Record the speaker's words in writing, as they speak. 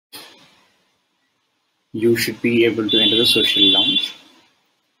you should be able to enter the social lounge.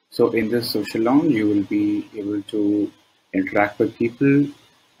 So in this social lounge, you will be able to interact with people,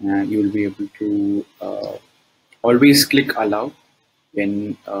 and you will be able to always click allow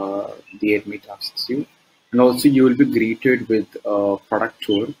when the admin asks you. And also you will be greeted with a product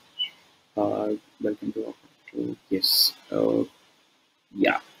tour. Welcome to our product tour. Yes.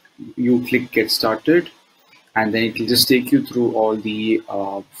 Yeah. You click get started, and then it will just take you through all the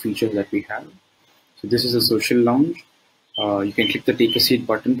features that we have. So this is a social lounge. You can click the take a seat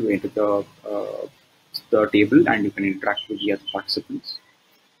button to enter the table, and you can interact with the other participants.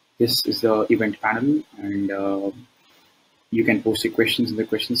 This is the event panel, and you can post your questions in the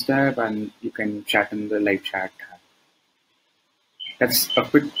questions tab, and you can chat in the live chat tab. That's a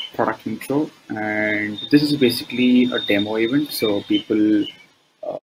quick product intro, and this is basically a demo event. So people